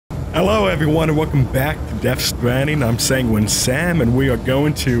Hello everyone and welcome back to Death Stranding. I'm Sanguine Sam and we are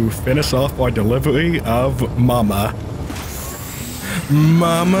going to finish off our delivery of Mama.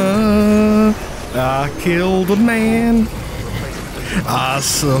 Mama, I killed a man. I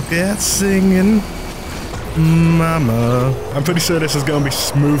suck at singing. Mama. I'm pretty sure this is gonna be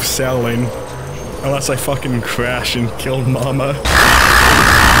smooth sailing. Unless I fucking crash and kill Mama.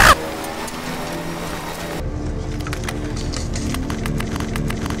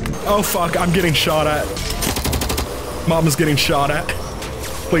 Oh fuck, I'm getting shot at. Mama's getting shot at.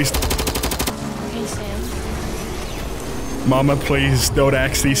 Please. Hey, Sam. Mama, please don't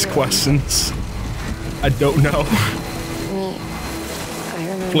ask these questions. I don't know. I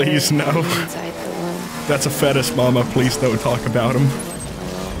remember Please, no. inside the room. That's a fetish, Mama. Please don't talk about him.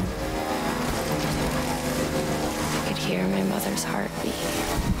 I could hear my mother's heartbeat.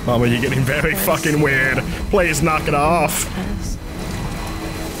 Mama, you're getting very fucking weird. Please knock it off. As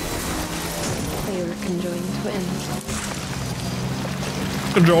we were conjoined twins.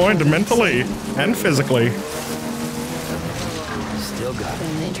 Conjoined mentally and physically. Still got it.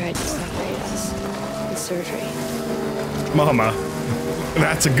 Then they tried to separate us with surgery. Mama,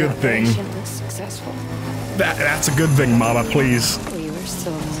 that's a good thing. The operation was successful. That's a good thing, Mama, please. We were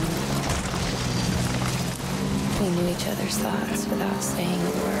still alone. We knew each other's thoughts without saying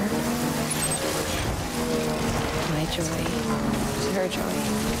a word. My joy was her joy.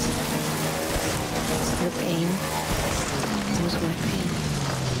 Her pain was my pain.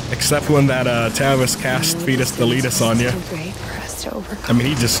 Except when that terrorist cast fetus deletus on you. Too great for us to overcome. I mean,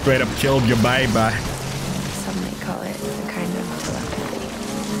 he just straight up killed your baby. Some might call it a kind of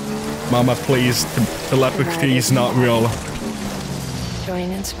telepathy. Mama, please, telepathy is not real.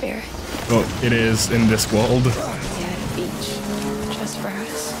 Join in spirit. Oh, it is in this world. We had a beach just for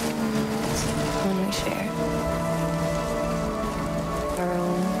us. One we shared. Our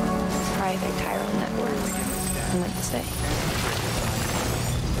own private chiral network. I like to say.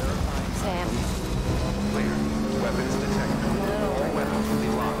 Sam.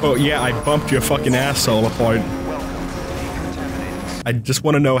 Oh yeah, I bumped your fucking asshole apart. I just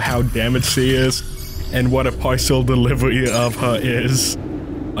want to know how damaged she is and what a partial delivery of her is.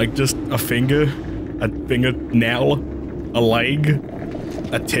 Like just a fingernail, a leg,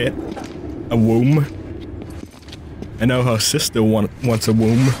 a tit, a womb. I know her sister wants a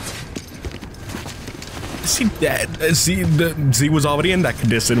womb. Is she dead? She was already in that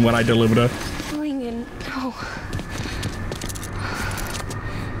condition when I delivered her. Going in. No.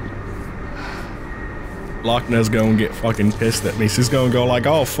 Lochner's gonna get fucking pissed at me. She's gonna go like,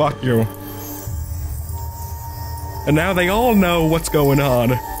 oh, fuck you. And now they all know what's going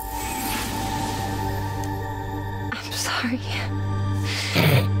on. I'm sorry.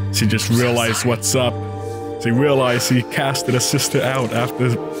 She just realized what's up. She realized she casted her sister out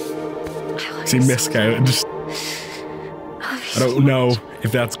after she miscarried. I don't know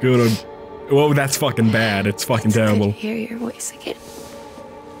if that's good or... Well, that's fucking bad. It's fucking terrible. I could hear your voice again.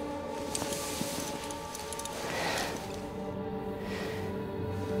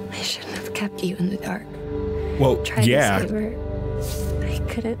 I shouldn't have kept you in the dark. Well, Tried yeah. to save her. I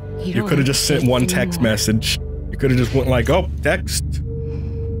couldn't. You could have just sent one text message. You could have just went like, oh, text.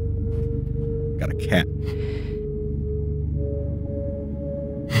 Got a cat.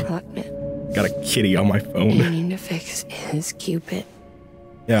 Lochner. Got a kitty on my phone. Needing to fix his Cupid.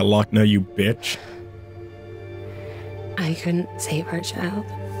 Yeah, Lochner, you bitch. I couldn't save our child,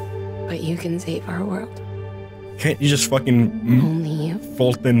 but you can save our world. Can't you just fucking Only you.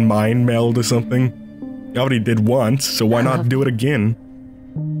 Fulton mind meld or something? You already did once, so why not do it again?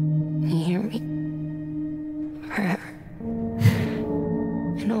 You hear me? Forever.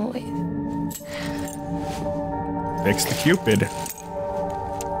 And always. Fix the Cupid.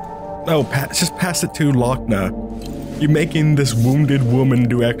 No, just pass it to Lochner. You're making this wounded woman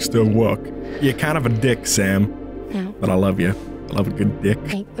do extra work. You're kind of a dick, Sam. No. But I love you. I love a good dick.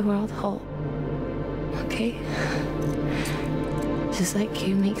 Make the world whole. Okay? Just like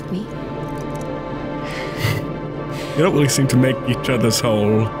you make me. You don't really seem to make each other's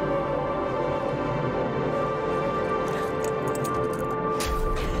whole.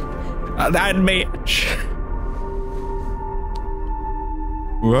 That bitch.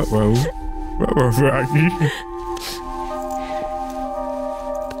 Ruh-roh. Ruh-roh, Froggy.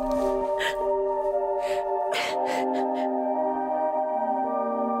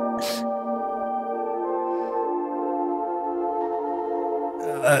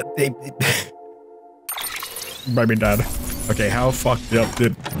 Baby dad. Okay, how fucked up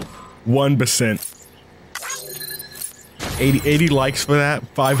did 1%? 80 likes for that?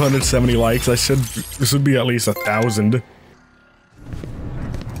 570 likes? This should be at least 1,000.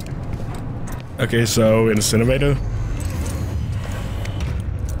 Okay, so incinerator.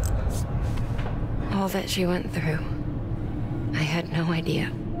 All that she went through. I had no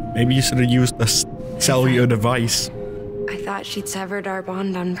idea. Maybe you should have used a cellular device. I thought she'd severed our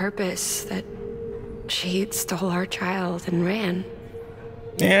bond on purpose, that she stole our child and ran.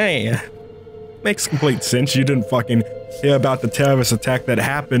 Yeah. Makes complete sense. You didn't fucking hear about the terrorist attack that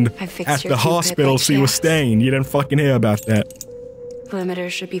happened at the hospital she was staying. You didn't fucking hear about that. Limiters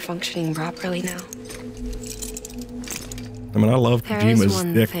should be functioning properly now. I mean, I love Kojima's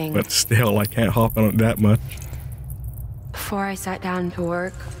dick, but still, I can't hop on it that much. Before I sat down to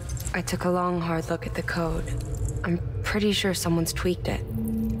work, I took a long, hard look at the code. I'm pretty sure someone's tweaked it.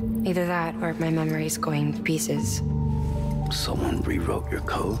 Either that, or my memory's going to pieces. Someone rewrote your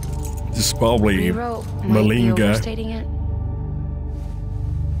code? This is probably Malinga. Overstating it.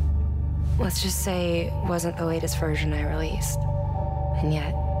 Let's just say it wasn't the latest version I released. And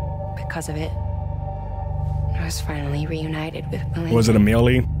yet, because of it, I was finally reunited with Malinga. Was it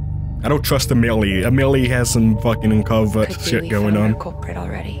Amelie? I don't trust Amelie. Amelie has some fucking covert shit going on. Culprit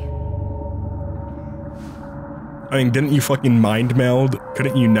already. I mean, didn't you fucking mind meld?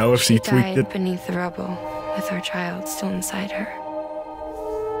 Couldn't you know if she tweaked it? Beneath the rubble, with our child still inside her.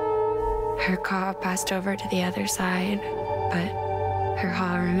 Her car passed over to the other side, but her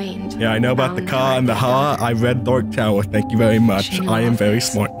ha remained. Yeah, I know about the car and the ha. I read Dark Tower. Thank you very much. I am very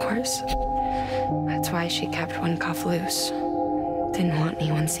smart. Of course. That's why she kept one cuff loose. Didn't want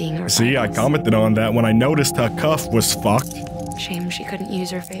anyone seeing her. See, I commented on that when I noticed her cuff was fucked. Shame she couldn't use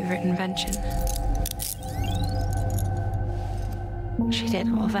her favorite invention. She did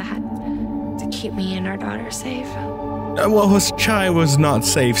all that to keep me and our daughter safe. Well, her child was not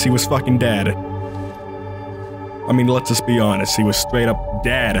safe. She was fucking dead. I mean, let's just be honest. She was straight up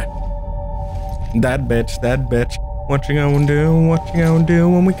dead. That bitch, that bitch. What you gonna do? What you gonna do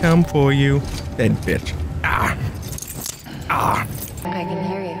when we come for you? Dead bitch. Ah. Ah. I can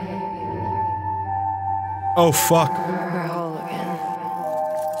hear you. Oh, fuck. We're whole again.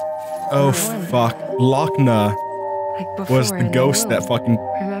 Oh, fuck. Lochner was the ghost that fucking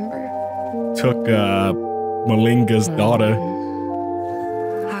took Malinga's daughter.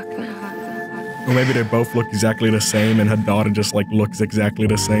 Or maybe they both look exactly the same and her daughter just like looks exactly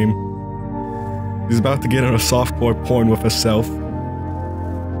the same. She's about to get in a softcore porn with herself.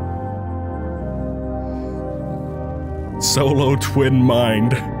 Solo twin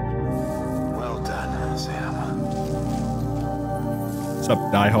mind. Well done, Sam. What's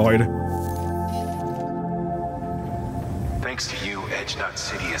up, Die Hard? Thanks to you, Edgenut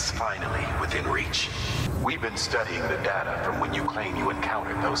City is finally within reach. We've been studying the data from when you claim you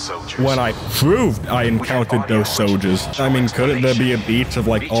encountered those soldiers. When I proved I encountered those soldiers. I mean, couldn't there be a beach of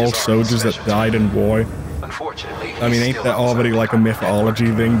like all soldiers that died in war? Unfortunately, I mean, ain't that already like a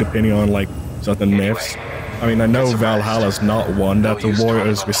mythology thing, depending on like certain myths? I mean, I know Valhalla's not one. That's a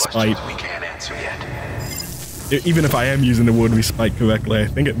warrior's respite. We can't answer yet. Even if I am using the word respite correctly, I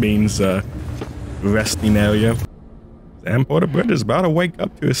think it means resting area. Sam Porterbridge is about to wake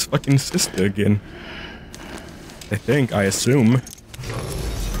up to his fucking sister again. I assume.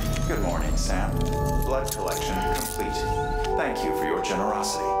 Good morning, Sam. Blood collection complete. Thank you for your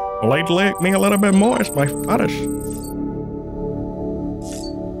generosity. Light me a little bit more, it's my fetish.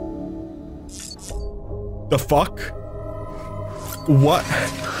 The fuck? What?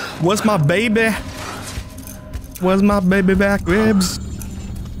 Where's my baby? Where's my baby back ribs?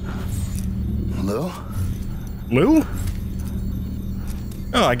 Lou? Lou?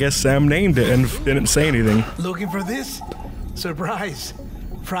 Oh, I guess Sam named it and didn't say anything. Looking for this? Surprise.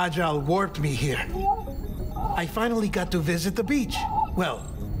 Fragile warped me here. I finally got to visit the beach. Well,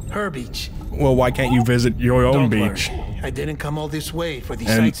 her beach. Well, why can't you visit your own beach? Worry. I didn't come all this way for these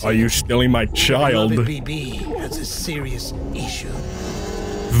And sightseeing. are you stealing my child? BB has a serious issue.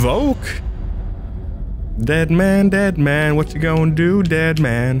 Voke? Dead man, what you gonna do, dead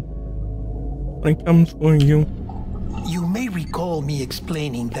man? When it comes for you. You may recall me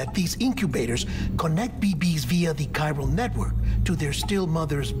explaining that these incubators connect BBs via the chiral network to their still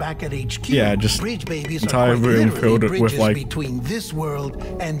mothers back at HQ. Yeah, just bridge babies entire are quite room literally filled with bridges like between this world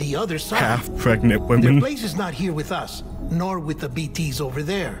and the other side. half-pregnant Their women. place is not here with us, nor with the BTs over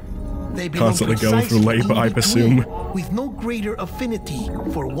there. They belong Constantly going through precisely labor, I in presume. between, with no greater affinity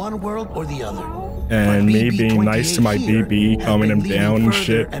for one world or the other. And But me being nice to my BB-28 BB, here calming have him been down and leaning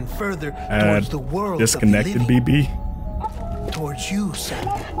shit. further and further towards the world Disconnected of the living. BB. Towards you, Sam.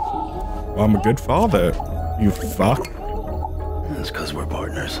 Well, I'm a good father, you fuck. It's because we're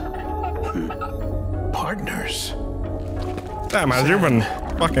partners. Partners. Damn, has you been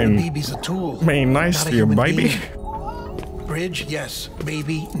fucking BB's a tool. being nice not a to your human baby? being. Bridge, yes.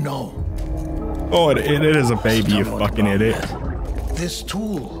 Baby, no. Oh, it is a baby, you fucking idiot. This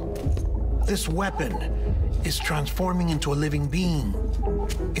tool, this weapon, is transforming into a living being.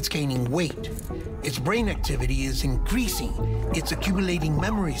 It's gaining weight. Its brain activity is increasing. It's accumulating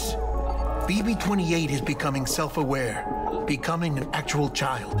memories. BB-28 is becoming self-aware, becoming an actual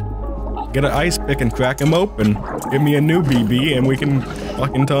child. Get an ice pick and crack him open. Give me a new BB and we can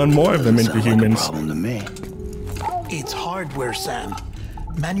fucking turn more of them into humans. Problem to me. It's hardware, Sam.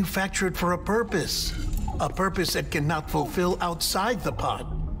 Manufactured for a purpose. A purpose that cannot fulfill outside the pod.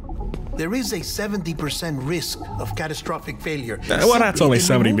 There is a 70% risk of catastrophic failure. Well, that's only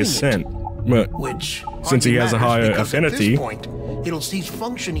 70%. But which, since he has a higher because affinity, at this point, it'll cease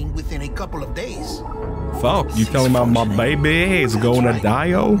functioning within a couple of days. Fuck, you telling about my baby is going to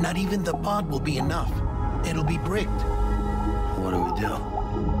die, oh? Not even the pod will be enough. It'll be bricked. What do we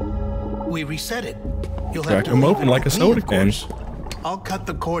do? We reset it. You'll Crack have to him leave open it like a with me, soda of can. course. I'll cut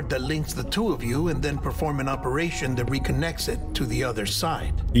the cord that links the two of you and then perform an operation that reconnects it to the other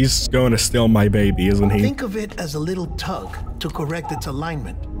side. He's going to steal my baby, isn't he? Think of it as a little tug to correct its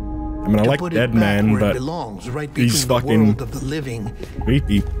alignment. I mean, I To like put it Dead back Man, where it but belongs, right he's between the fucking world of the living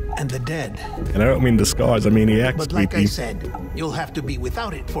creepy. and the dead. And I don't mean the scars, I mean he acts But like I creepy. said, you'll have to be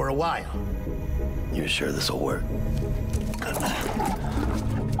without it for a while. You're sure this'll work?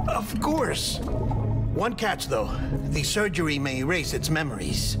 Of course. One catch, though. The surgery may erase its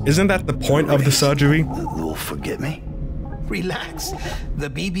memories. Isn't that the point of the surgery? You'll forget me? Relax. The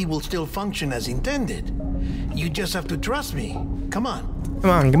BB will still function as intended. You just have to trust me. Come on. Come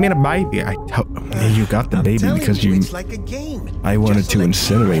on, give me the baby. You got the baby Telling because you you... it's like a game. I wanted Just to let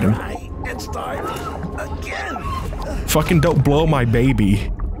incinerate him. try and start again. Fucking don't blow my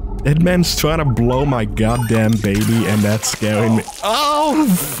baby. Dead Man's trying to blow my goddamn baby and that's scaring me. Oh,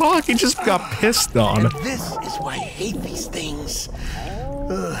 fuck, he just got pissed on. And this is why I hate these things.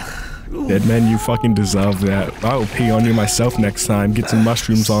 Dead Man, you fucking deserve that. I'll pee on you myself next time. Get some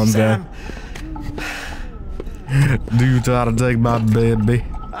mushrooms on there. Do you try to take my baby?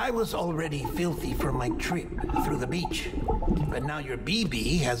 I was already filthy from my trip through the beach. But now your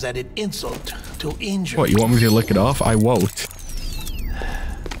BB has added insult to injury. What, you want me to lick it off? I won't.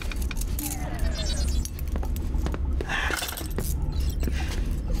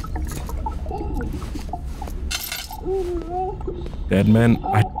 Dead Man,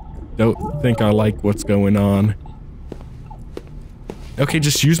 I don't think I like what's going on. Okay,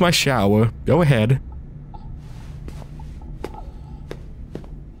 just use my shower. Go ahead.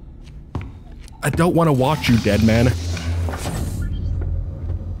 I don't want to watch you, Dead Man.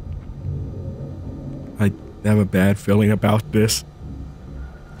 I have a bad feeling about this.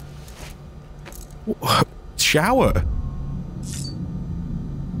 Shower.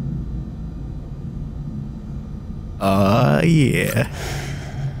 Yeah.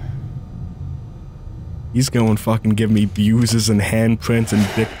 He's going fucking give me bruises and handprints and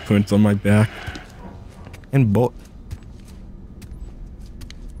dick prints on my back. And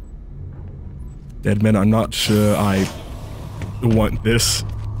Dead Man, I'm not sure I want this.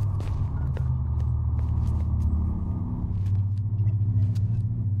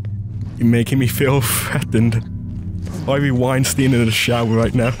 You're making me feel threatened. Harvey Weinstein in the shower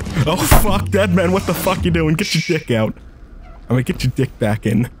right now. Oh fuck, Dead Man, what the fuck you doing? Get your dick out. I'm gonna get your dick back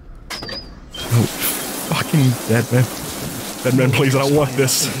in. Oh, fucking Dead Man. Dead Man, please, I don't want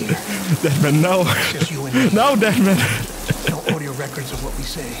this. Dead Man, no. No, Dead Man. No audio records of what we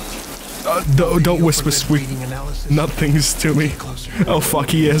say. Don't whisper sweet nothings to me. Oh fuck,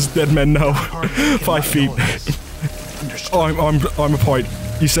 he is. Dead Man, no. 5 feet. Oh, I'm a point.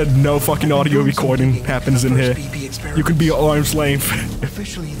 You said no fucking audio recording happens in here. You could be at arm's length.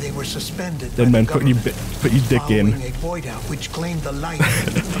 Officially, they were suspended. Dead Man, put your dick in. A void out which claimed the life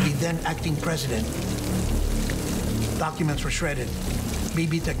of the then acting president. Documents were shredded.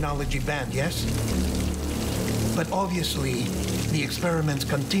 BB technology banned, yes? But obviously, the experiments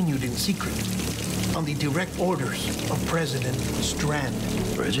continued in secret, on the direct orders of President Strand.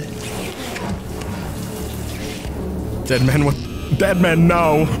 Bridget? Dead Man, what? Dead Man,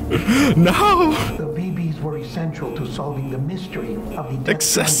 no! No! The BBs were essential to solving the mystery of the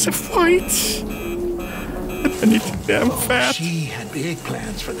Excessive weight! I need to damn fat. She had big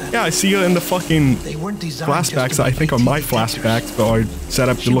plans for them. Yeah, I see her in the fucking They weren't designed flashbacks just that to I be think are my detectors. flashbacks, but are set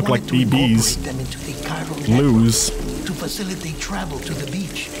up to She look like wanted to BBs. incorporate them into the chiral Lose. network to facilitate travel to the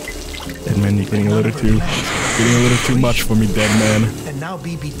beach. Dead Man, you're getting a little too much for me, Dead Man. And now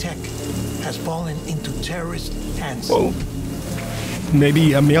BB Tech has fallen into terrorist hands. Whoa.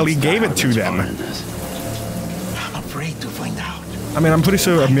 Maybe Amelie gave it to them. I'm afraid to find out. I mean, I'm pretty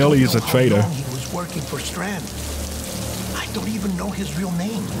sure Amelie is a How traitor. long he was working for Strand. I don't even know his real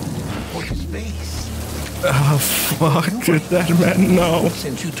name or his face. Oh, fuck, did that man know?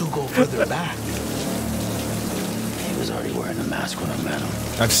 Since you two go further back. He was already wearing a mask when I met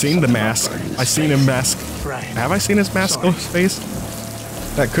him. I've seen the mask. I've seen him mask. Right. Have I seen his mask on his face?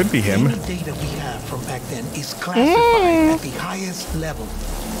 That could be him. Any data we have from back then is classified at the highest level.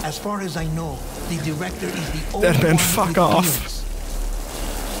 As far as I know, the director is the only Dead man, one fuck with off. clearance.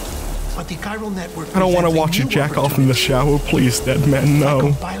 But the chiral network I don't want to presents a watch you new jack off in the shower, please, dead man, no.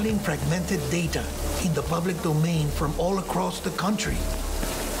 compiling fragmented data in the public domain from all across the country.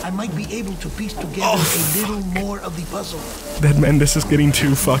 I might be able to piece together a little more of the puzzle. Dead man, this is getting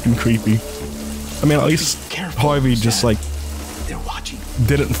too fucking creepy. I mean, at least Harvey just, like, They're watching.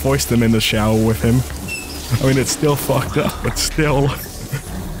 didn't force them in the shower with him. I mean, it's still fucked up, but still.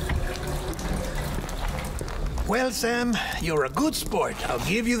 Well, Sam, you're a good sport. I'll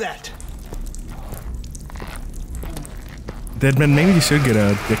give you that. Deadman, maybe you should get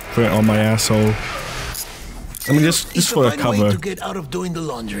a dick print on my asshole. I mean, just for a cover. To get out of doing the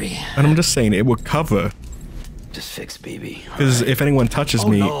laundry. And I'm just saying, it would cover. Just fix BB. Because if anyone touches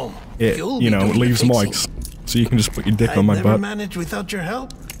me, no. it, You'll you be know, doing the leaves fixing. marks. So you can just put your dick on I'd my never butt. manage without your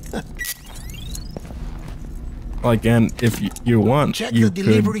help. Like, and if you want, Check you the could,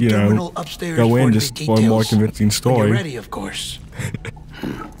 delivery you know, terminal upstairs go in for just the for a more details. convincing When story. you're ready, of course.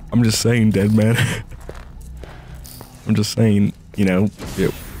 I'm just saying, dead man. I'm just saying, you know,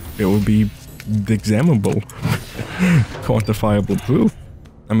 it would be examinable, quantifiable proof.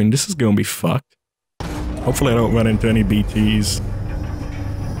 I mean, this is gonna be fucked. Hopefully I don't run into any BTs.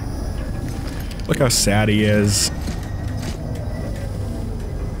 Look how sad he is.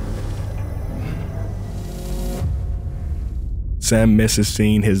 Sam misses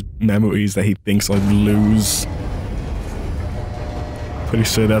seeing his memories that he thinks like lose. Pretty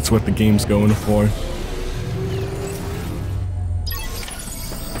sure that's what the game's going for.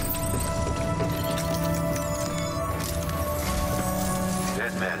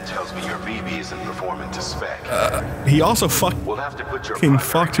 Dead man tells me your BB isn't performing to spec. He also We'll have to put your fucking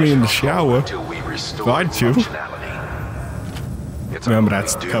fucked me in the shower. until we restore Tried its to. functionality. It's Remember, only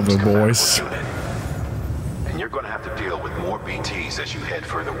that's Doom's cover, boys. compatible unit. And you're gonna have to deal with more BTs as you head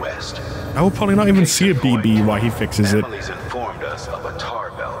further west. I will probably not even see a BB while he fixes it. Emily's informed us of a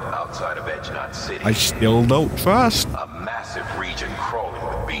tar belt outside of Edge Knot City. I still don't trust. A massive region crawling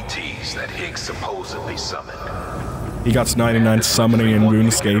with BTs that Higgs supposedly summoned. He got 99 summoning in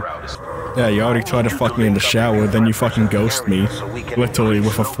RuneScape. Yeah, you already tried to fuck me in the shower, then you fucking ghost me. Literally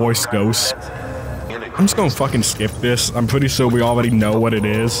with a force ghost. I'm just gonna fucking skip this. I'm pretty sure we already know what it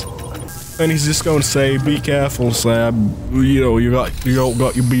is. And he's just gonna say, be careful, Sam. You know, you don't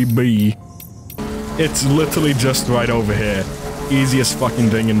got your BB. It's literally just right over here. Easiest fucking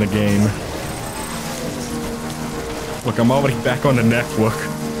thing in the game. Look, I'm already back on the network.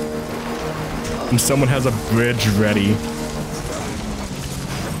 And someone has a bridge ready.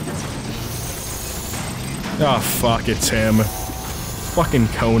 Oh fuck, it's him. Fucking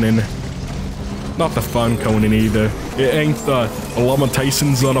Conan. Not the fun Conan either. It ain't the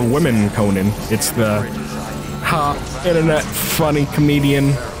limitations of the women Conan. It's the ha internet funny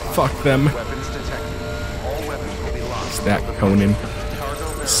comedian. Fuck them. It's that Conan.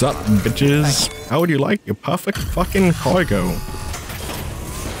 Sup, bitches? How would you like your perfect fucking cargo?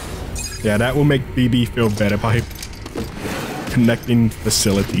 Yeah, that will make BB feel better by connecting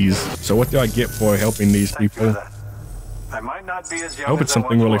facilities. So what do I get for helping these people? I might not be as young I hope as it's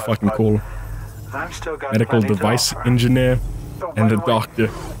something once really was, fucking but cool. I've still got Medical plenty to device offer. engineer Oh, and by a the way, doctor.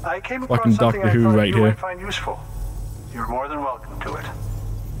 I came across Fucking something Doctor I Who thought right you here. might find useful. You're more than welcome to it.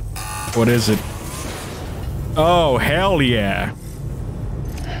 What is it? Oh, hell yeah.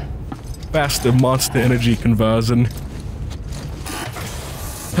 Faster monster energy conversion.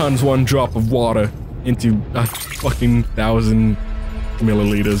 Turns one drop of water into a fucking 1,000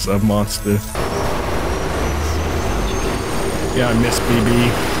 milliliters of monster. Yeah, I miss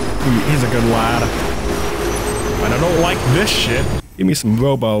BB. He's a good lad. But I don't like this shit. Give me some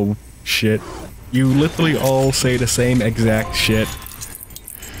robo shit. You literally all say the same exact shit.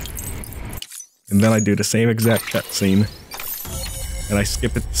 And then I do the same exact cutscene. And I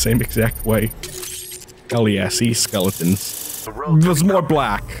skip it the same exact way. Hell yeah, see skeletons. There's more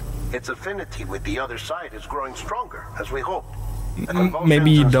black. Its affinity with the other side is growing stronger, as we hoped.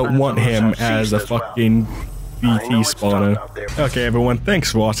 Maybe you don't want him as a fucking BT spawner. Okay everyone,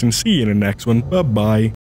 thanks for watching. See you in the next one. Bye bye.